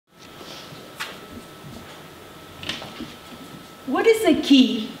What is the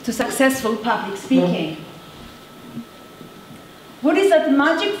key to successful public speaking? What is that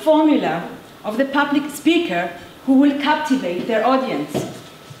magic formula of the public speaker who will captivate their audience?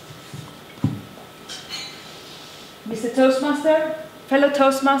 Mr. Toastmaster, fellow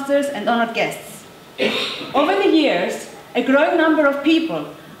Toastmasters, and honored guests. Over the years, a growing number of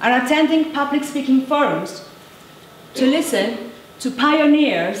people are attending public speaking forums to listen to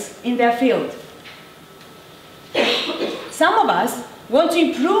pioneers in their field. Some of us want to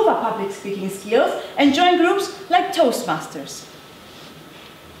improve our public speaking skills and join groups like Toastmasters.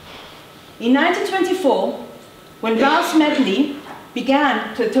 In 1924, when Ralph Medley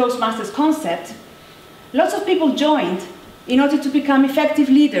began the Toastmasters concept, lots of people joined in order to become effective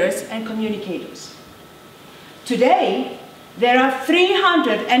leaders and communicators. Today, there are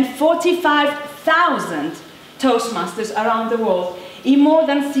 345,000 Toastmasters around the world in more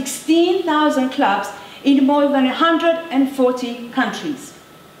than 16,000 clubs in more than 140 countries.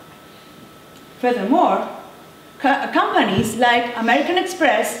 Furthermore, companies like American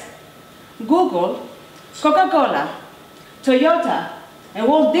Express, Google, Coca-Cola, Toyota, and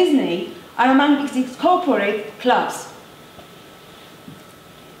Walt Disney are among its corporate clubs.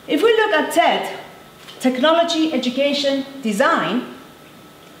 If we look at TED, Technology, Education, Design,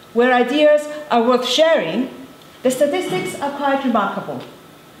 where ideas are worth sharing, the statistics are quite remarkable.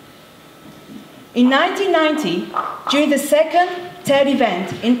 In 1990, during the second TED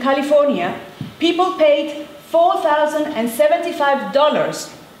event in California, people paid $4,075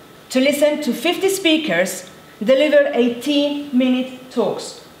 to listen to 50 speakers deliver 18-minute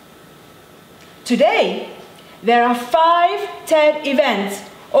talks. Today, there are 5 TED events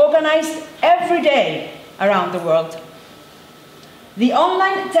organized every day around the world. The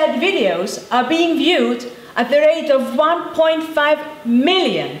online TED videos are being viewed at the rate of 1.5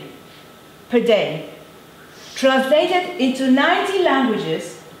 million per day, translated into 90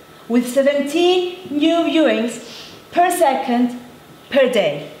 languages with 17 new viewings per second per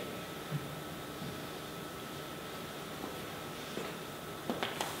day.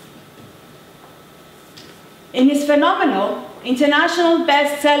 In his phenomenal international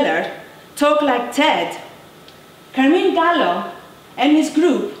bestseller, Talk Like TED, Carmine Gallo and his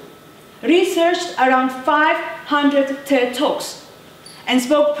group researched around 500 TED Talks and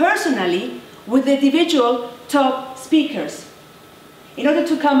spoke personally with the individual top speakers in order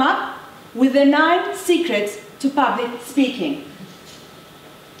to come up with the 9 secrets to public speaking.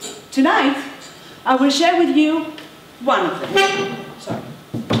 Tonight, I will share with you one of them. Sorry.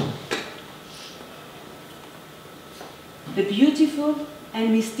 The beautiful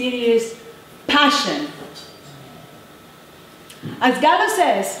and mysterious passion. As Gallo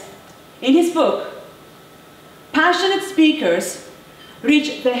says in his book, passionate speakers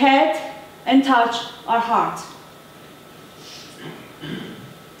reach the head and touch our heart.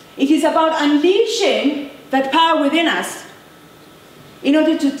 It is about unleashing that power within us in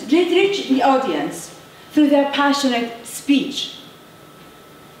order to reach the audience through their passionate speech.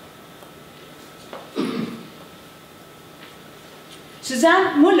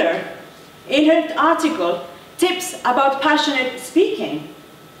 Suzanne Muller, in her article, Tips About Passionate Speaking,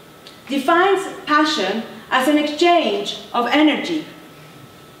 defines passion as an exchange of energy.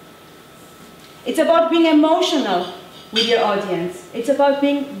 It's about being emotional with your audience. It's about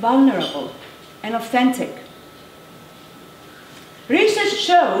being vulnerable and authentic. Research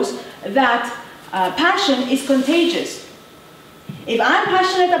shows that passion is contagious. If I'm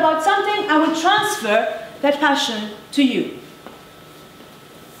passionate about something, I will transfer that passion to you.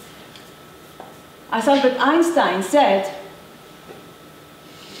 As Albert Einstein said,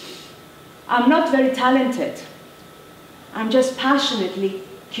 I'm not very talented. I'm just passionately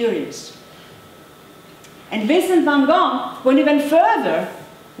curious. And Vincent van Gogh went even further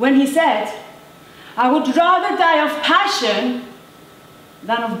when he said, I would rather die of passion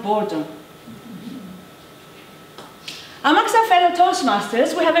than of boredom. Amongst our fellow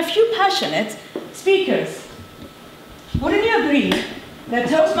Toastmasters, we have a few passionate speakers. Wouldn't you agree that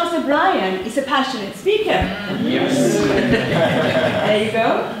Toastmaster Brian is a passionate speaker? Yes. There you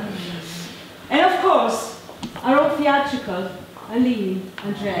go. And of course, our old theatrical, Aline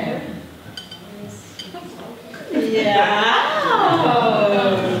Andrea. Yeah.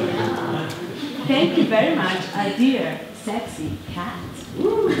 Thank you very much, our dear, sexy cat.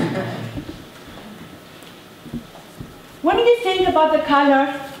 Ooh. When you think about the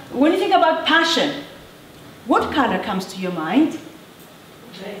color, when you think about passion, what color comes to your mind?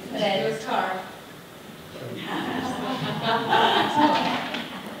 Red. It was tar.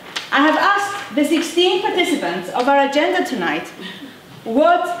 I have asked the 16 participants of our agenda tonight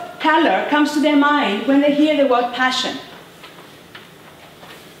what color comes to their mind when they hear the word passion.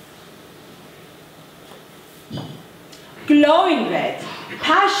 glowing red,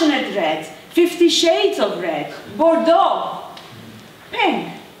 passionate red, 50 shades of red, Bordeaux,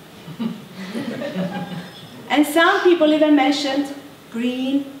 pink. And some people even mentioned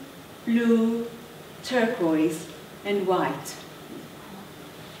green, blue, turquoise, and white.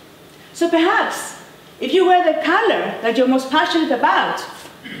 So perhaps, if you wear the color that you're most passionate about,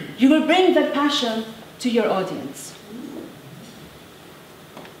 you will bring that passion to your audience.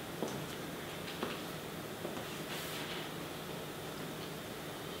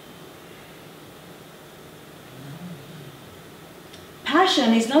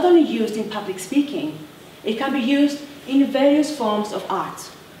 Passion is not only used in public speaking, it can be used in various forms of art.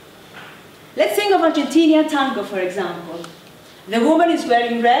 Let's think of Argentinian tango, for example. The woman is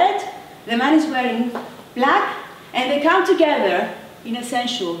wearing red, the man is wearing black, and they come together in a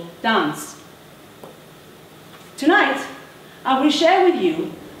sensual dance. Tonight, I will share with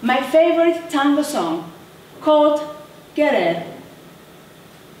you my favorite tango song called Querer.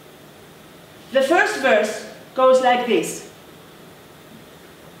 The first verse goes like this.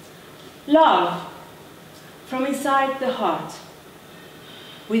 Love from inside the heart,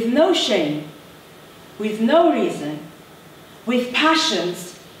 with no shame, with no reason, with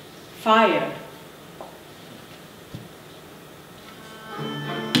passion's fire.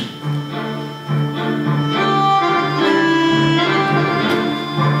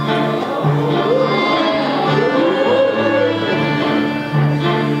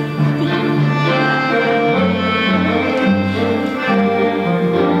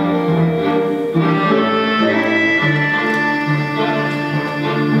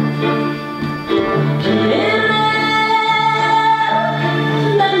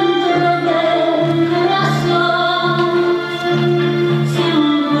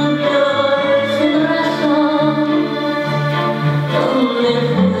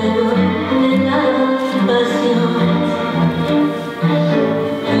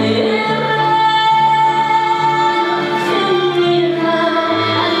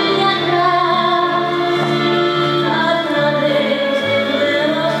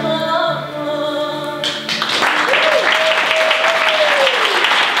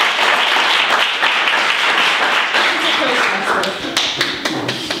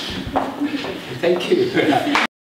 Thank you.